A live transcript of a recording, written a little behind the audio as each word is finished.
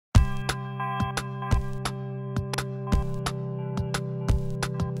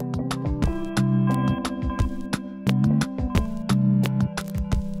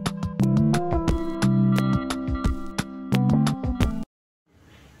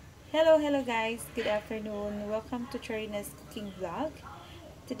Hello guys, good afternoon. Welcome to Charina's cooking vlog.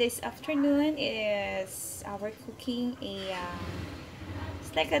 Today's afternoon is our cooking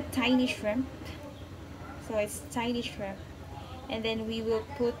it's like a tiny shrimp. So it's tiny shrimp, and then we will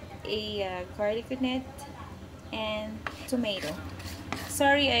put a garlic on it and tomato.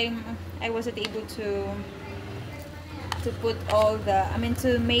 Sorry, I wasn't able to put all the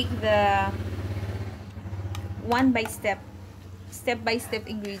to make the one by step by step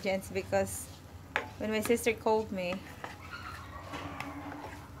ingredients because when my sister called me,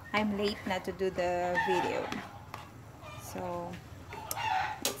 I'm late now to do the video. So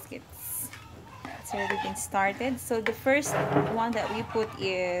it's already been started. So the first one that we put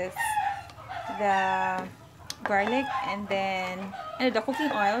is the garlic, and then the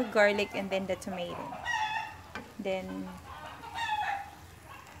cooking oil, garlic, and then the tomato. Then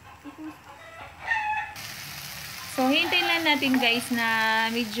so hintayin lang natin guys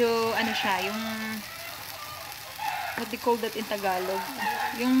na medyo siya, yung what they call that in Tagalog,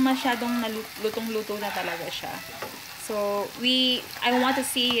 yung masyadong lutong-luto na talaga siya. So I want to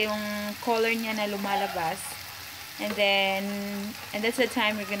see yung color niya na lumalabas, and that's the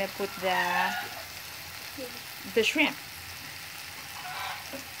time we're gonna put the shrimp.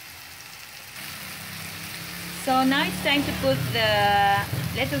 So now it's time to put the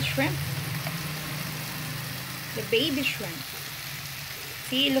little shrimp, the baby shrimp.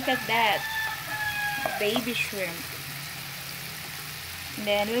 See, look at that, baby shrimp. And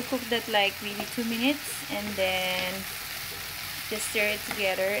then we'll cook that like maybe 2 minutes, and then just stir it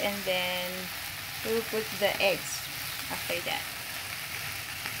together, and then we'll put the eggs after that.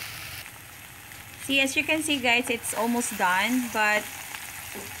 See, as you can see guys, it's almost done, but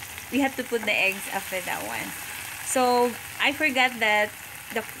we have to put the eggs after that one. So I forgot that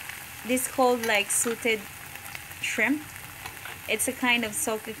this called like sauteed shrimp. It's a kind of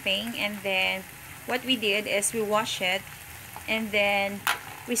salty thing, and then what we did is we wash it, and then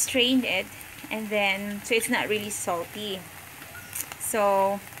we strained it, and then so it's not really salty.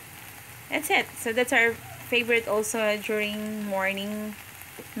 So that's it. So that's our favorite also during morning,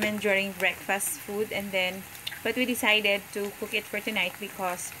 during breakfast food. And then but we decided to cook it for tonight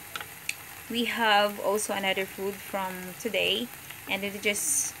because we have also another food from today, and then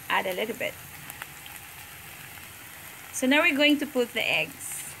just add a little bit. So now we're going to put the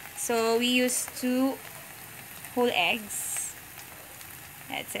eggs. So we use 2 whole eggs.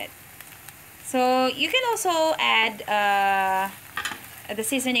 That's it. So you can also add the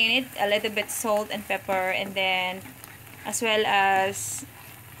seasoning in it, a little bit salt and pepper, and then as well as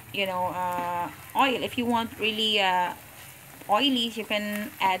oil. If you want really oily, you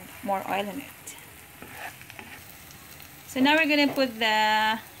can add more oil in it. So now we're gonna put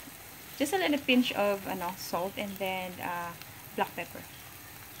just a little pinch of salt, and then black pepper,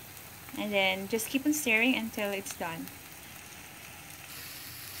 and then just keep on stirring until it's done.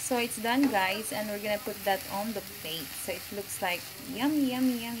 So it's done guys, and we're gonna put that on the plate so it looks like yummy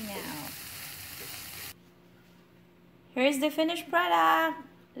now. Here's the finished product.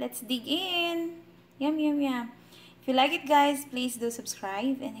 Let's dig in. Yum. If you like it guys, please do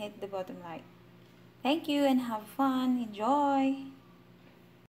subscribe and hit the bottom like. Thank you, and have fun. Enjoy.